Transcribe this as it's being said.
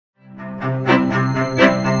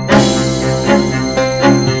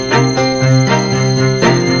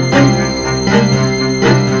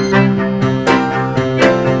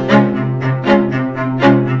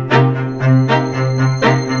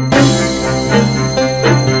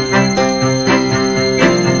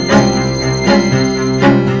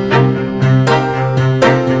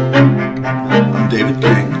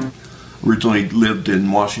originally lived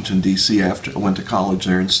in Washington, D.C. after I went to college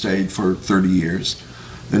there and stayed for 30 years.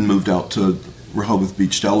 Then moved out to Rehoboth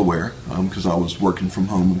Beach, Delaware, because I was working from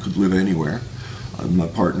home and could live anywhere. My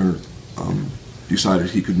partner decided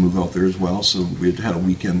he could move out there as well, so we had a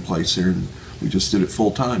weekend place there, and we just did it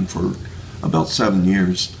full time for about 7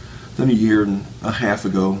 years. Then a year and a half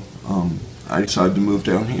ago, I decided to move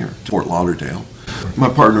down here to Fort Lauderdale. My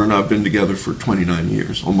partner and I have been together for 29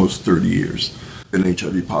 years, almost 30 years. Been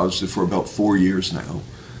HIV positive for about 4 years now,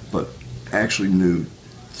 but actually knew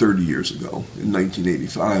 30 years ago. In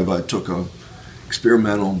 1985, I took a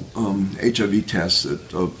experimental HIV test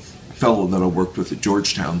that a fellow that I worked with at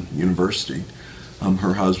Georgetown University.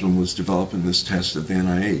 Her husband was developing this test at the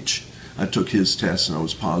NIH. I took his test and I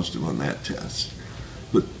was positive on that test,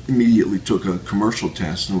 but immediately took a commercial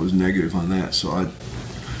test and was negative on that. So I,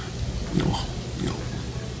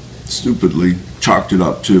 stupidly chalked it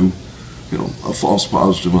up to, a false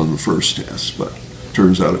positive on the first test, but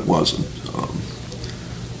turns out it wasn't.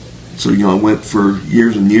 So I went for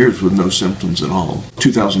years and years with no symptoms at all.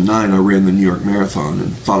 2009, I ran the New York Marathon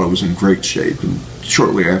and thought I was in great shape, and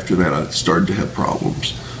shortly after that I started to have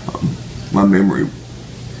problems. My memory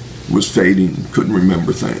was fading, couldn't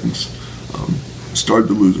remember things. Started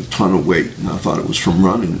to lose a ton of weight, and I thought it was from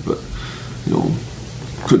running, but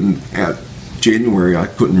couldn't. At January, I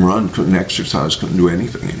couldn't run, couldn't exercise, couldn't do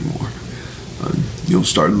anything anymore.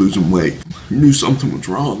 Started losing weight. Knew something was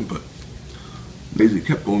wrong, but basically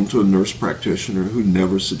kept going to a nurse practitioner who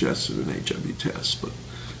never suggested an HIV test. But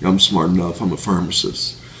I'm smart enough, I'm a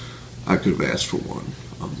pharmacist. I could have asked for one,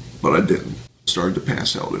 but I didn't. Started to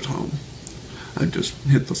pass out at home. I just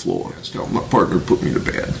hit the floor. My partner put me to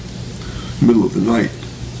bed. Middle of the night,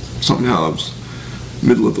 somehow I was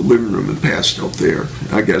middle of the living room and passed out there.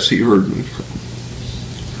 I guess he heard me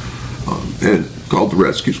and called the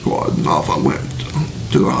rescue squad, and off I went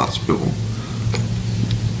to the hospital.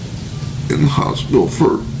 In the hospital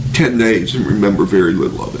for 10 days and remember very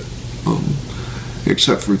little of it,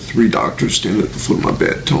 except for 3 doctors standing at the foot of my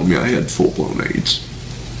bed telling me I had full-blown AIDS.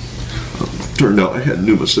 Turned out I had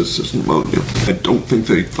pneumocystis pneumonia. I don't think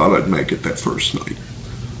they thought I'd make it that first night.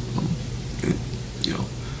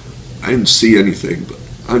 I didn't see anything, but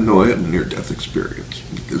I know I had a near-death experience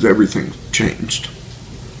because everything changed.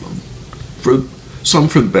 Some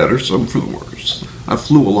for the better, some for the worse. I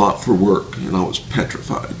flew a lot for work and I was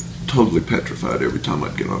petrified, totally petrified every time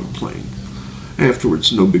I'd get on a plane.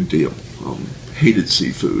 Afterwards, no big deal. Hated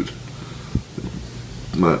seafood.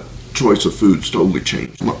 My choice of foods totally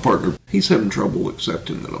changed. My partner, he's having trouble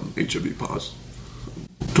accepting that I'm HIV positive.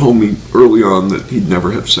 Told me early on that he'd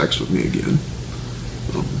never have sex with me again,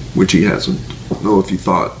 which he hasn't. I don't know if he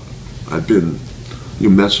thought I'd been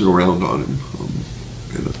messing around on him.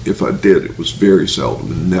 And if I did, it was very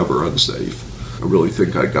seldom and never unsafe. I really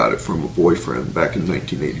think I got it from a boyfriend back in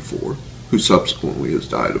 1984, who subsequently has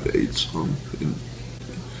died of AIDS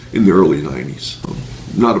in the early 90s.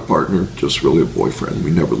 Not a partner, just really a boyfriend.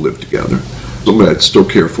 We never lived together. Somebody I'd still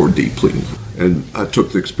care for deeply. And I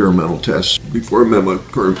took the experimental test before I met my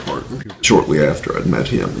current partner, shortly after I'd met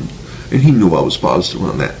him. And he knew I was positive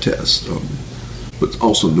on that test, but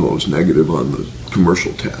also knew I was negative on the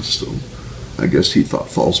commercial test. So I guess he thought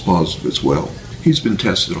false positive as well. He's been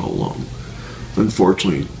tested all along.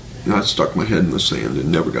 Unfortunately, I stuck my head in the sand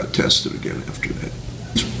and never got tested again after that.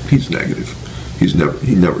 He's negative.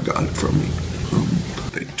 He never got it from me.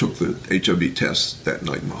 They took the HIV test that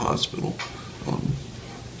night in the hospital,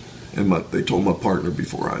 and they told my partner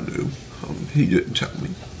before I knew. He didn't tell me.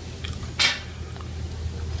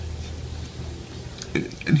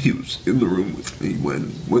 And he was in the room with me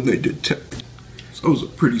when they did test me. So I was a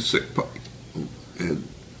pretty sick puppy. And,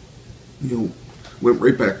 went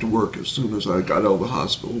right back to work as soon as I got out of the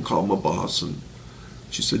hospital and called my boss, and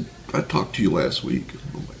she said, I talked to you last week.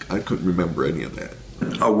 I'm like, I couldn't remember any of that.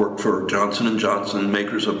 I work for Johnson & Johnson,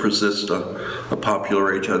 makers of Persista, a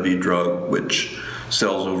popular HIV drug which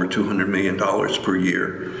sells over $200 million per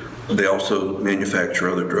year. They also manufacture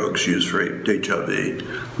other drugs used for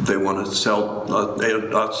HIV. They want to sell us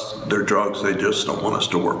their drugs, they just don't want us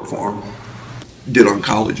to work for them. Did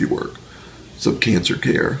oncology work. So cancer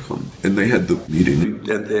care, and they had the meeting.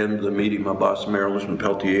 At the end of the meeting, my boss, Marilyn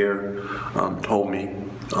Peltier, told me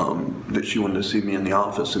that she wanted to see me in the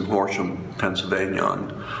office in Horsham, Pennsylvania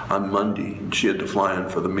on Monday. She had to fly in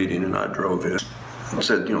for the meeting, and I drove in. I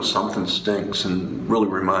said, something stinks, and really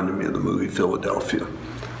reminded me of the movie Philadelphia.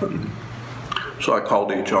 So I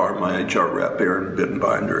called HR, my HR rep, Erin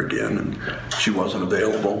Bittenbinder, again, and she wasn't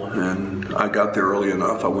available. And I got there early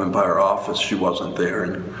enough. I went by her office. She wasn't there,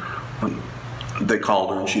 and They called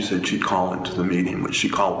her and she said she'd call into the meeting, which she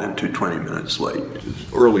called into 20 minutes late.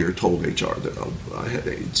 Earlier told HR that I had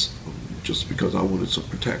AIDS, just because I wanted some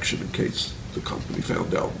protection in case the company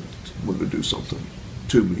found out and wanted to do something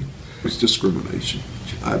to me. It was discrimination.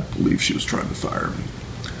 I believe she was trying to fire me.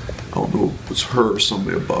 I don't know if it was her or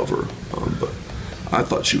somebody above her, but I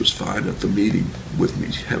thought she was fine at the meeting with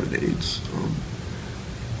me having AIDS.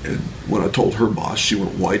 And when I told her boss, she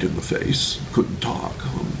went white in the face, couldn't talk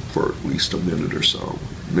for at least a minute or so.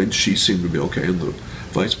 And then she seemed to be okay, and the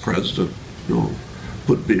vice president,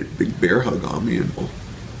 put a big bear hug on me,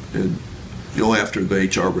 and after the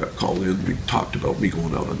HR rep called in, we talked about me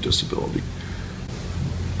going out on disability.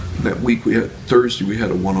 And that week, Thursday, we had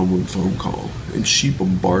a one-on-one phone call, and she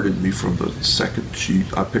bombarded me from the second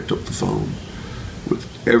I picked up the phone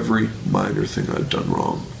with every minor thing I'd done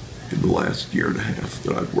wrong in the last year and a half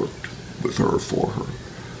that I'd worked with her or for her.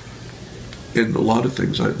 And a lot of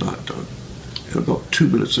things I'd not done. And about 2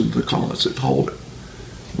 minutes into the call, I said, hold it.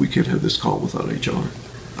 We can't have this call without HR.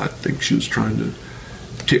 I think she was trying to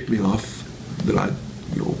tick me off that I'd,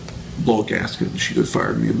 blow a gasket, and she'd have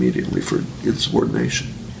fired me immediately for insubordination,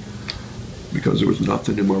 because there was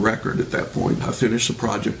nothing in my record at that point. I finished the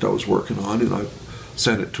project I was working on, and I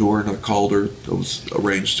sent it to her, and I called her. It was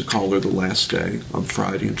arranged to call her the last day on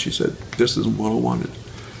Friday, and she said, this isn't what I wanted.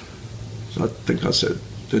 So I think I said,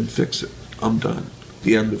 then fix it. I'm done. At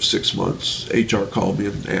the end of 6 months, HR called me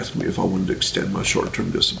and asked me if I wanted to extend my short-term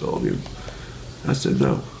disability. And I said,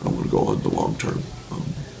 no, I want to go on the long-term.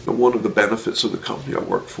 One of the benefits of the company I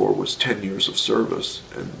worked for was 10 years of service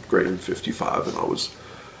and greater than 55, and I was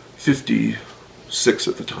 56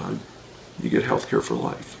 at the time. You get health care for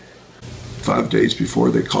life. 5 days before,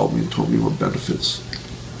 they called me and told me my benefits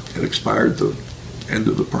had expired the end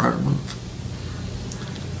of the prior month.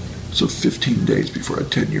 So 15 days before I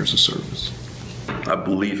had 10 years of service. I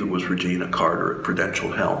believe it was Regina Carter at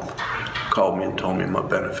Prudential Health called me and told me my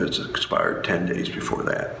benefits expired 10 days before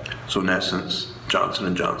that. So in essence,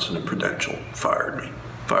 Johnson & Johnson and Prudential fired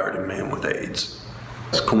a man with AIDS.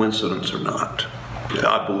 It's coincidence or not,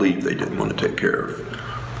 I believe they didn't want to take care of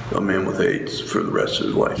a man with AIDS for the rest of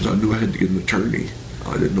his life. I knew I had to get an attorney.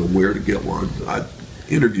 I didn't know where to get one. I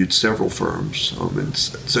interviewed several firms and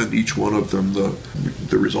sent each one of them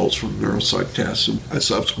the results from the neuropsych tests. And I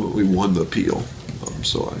subsequently won the appeal,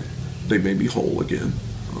 so they made me whole again.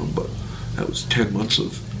 But that was 10 months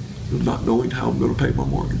of not knowing how I'm going to pay my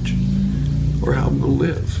mortgage or how I'm going to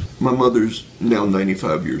live. My mother's now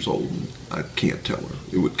 95 years old, and I can't tell her.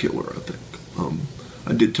 It would kill her, I think.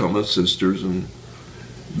 I did tell my sisters, and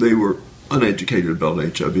they were uneducated about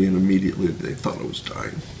HIV, and immediately they thought I was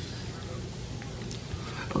dying.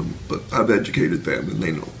 But I've educated them, and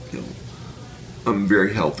they know, I'm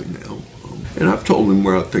very healthy now. And I've told them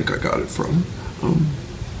where I think I got it from.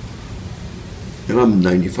 And I'm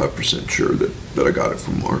 95% sure that I got it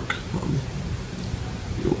from Mark.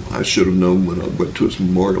 I should have known when I went to his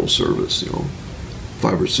memorial service,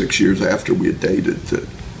 5 or 6 years after we had dated, that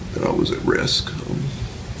I was at risk.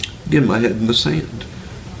 Getting my head in the sand.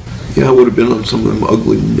 Yeah, I would have been on some of them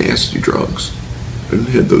ugly, nasty drugs and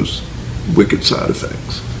had those wicked side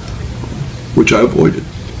effects, which I avoided.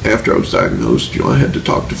 After I was diagnosed, I had to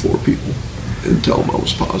talk to 4 people and tell them I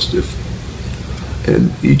was positive.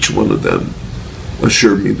 And each one of them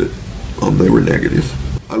assured me that they were negative.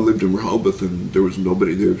 I lived in Rehoboth, and there was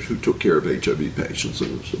nobody there who took care of HIV patients,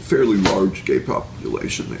 and it was a fairly large gay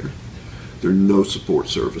population there. There are no support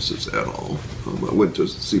services at all. I went to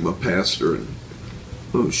see my pastor,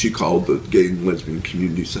 and she called the Gay and Lesbian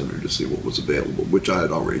Community Center to see what was available, which I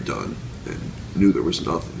had already done, and knew there was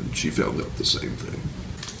nothing, and she found out the same thing.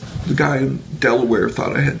 The guy in Delaware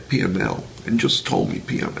thought I had PML, and just told me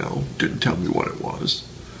PML, didn't tell me what it was.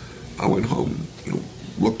 I went home,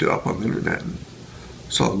 looked it up on the internet, and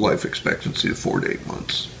saw a life expectancy of 4 to 8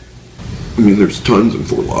 months. I mean, there's tons in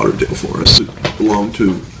Fort Lauderdale for us. I belong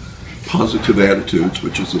to Positive Attitudes,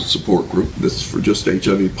 which is a support group. This is for just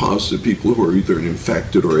HIV positive people who are either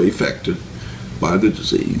infected or affected by the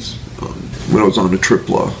disease. When I was on a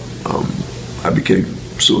tripla, I became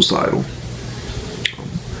suicidal.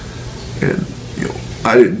 And,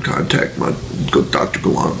 I didn't contact Dr.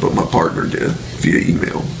 Gallant, but my partner did via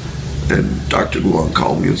email. And Dr. Gallant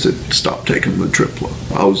called me and said, stop taking the tripla.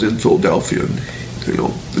 I was in Philadelphia, and,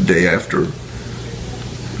 the day after,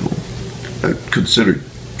 I considered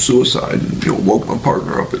suicide, and, woke my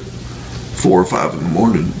partner up at 4 or 5 in the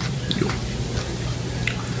morning,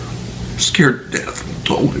 scared to death, and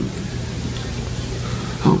told him.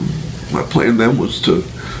 My plan then was to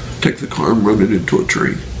take the car and run it into a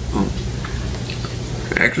tree.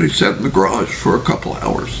 I actually sat in the garage for a couple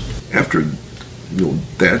hours. After,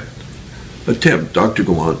 that attempt, Dr.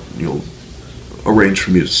 Gallant, arranged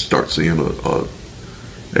for me to start seeing a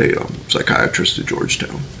psychiatrist at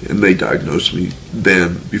Georgetown, and they diagnosed me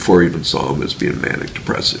then, before I even saw him, as being manic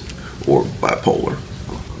depressive or bipolar.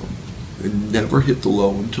 It never hit the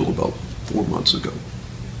low until about 4 months ago.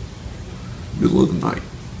 Middle of the night,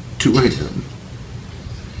 2 a.m.,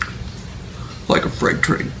 like a freight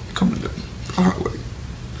train coming down the highway,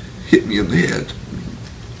 hit me in the head.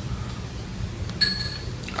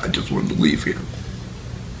 I just wanted to leave here.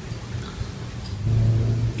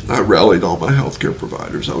 I rallied all my healthcare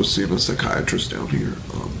providers. I was seeing a psychiatrist down here,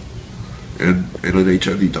 and an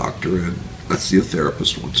HIV doctor, and I see a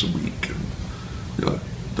therapist once a week. And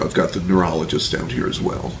I've got the neurologist down here as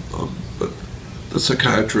well. But the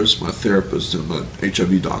psychiatrist, my therapist, and the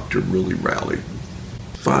HIV doctor really rallied.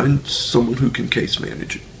 Find someone who can case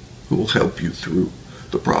manage it, who will help you through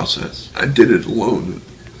the process. I did it alone.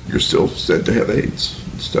 You're still said to have AIDS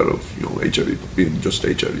instead of HIV, being just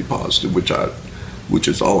HIV positive, which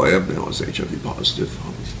is all I am now, is HIV positive,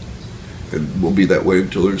 and will be that way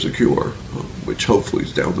until there's a cure, which hopefully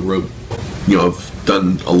is down the road. I've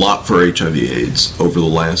done a lot for HIV/AIDS over the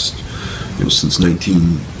last, since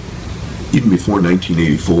even before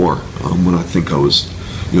 1984, when I think I was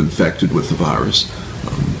infected with the virus.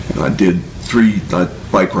 I did 3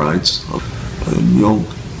 bike rides.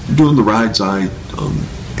 Doing the rides, I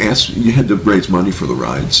you had to raise money for the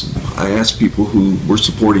rides. I asked people who were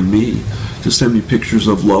supporting me to send me pictures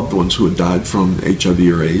of loved ones who had died from HIV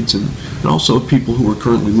or AIDS, and also people who were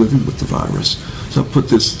currently living with the virus. So I put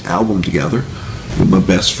this album together. My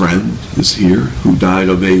best friend is here, who died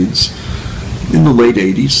of AIDS in the late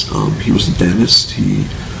 80s. He was a dentist. He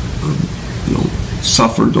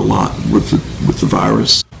suffered a lot with the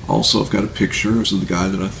virus. Also, I've got a picture of the guy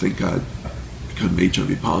that I think I'd become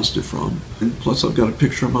HIV positive from. And plus, I've got a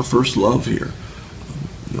picture of my first love here.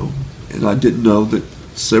 And I didn't know that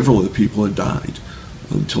several of the people had died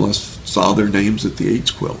until I saw their names at the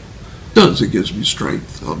AIDS quilt. It gives me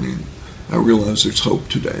strength. I realize there's hope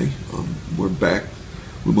today. We're back.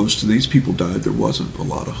 When most of these people died, there wasn't a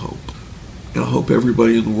lot of hope. And I hope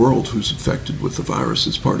everybody in the world who's infected with the virus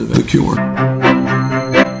is part of the cure.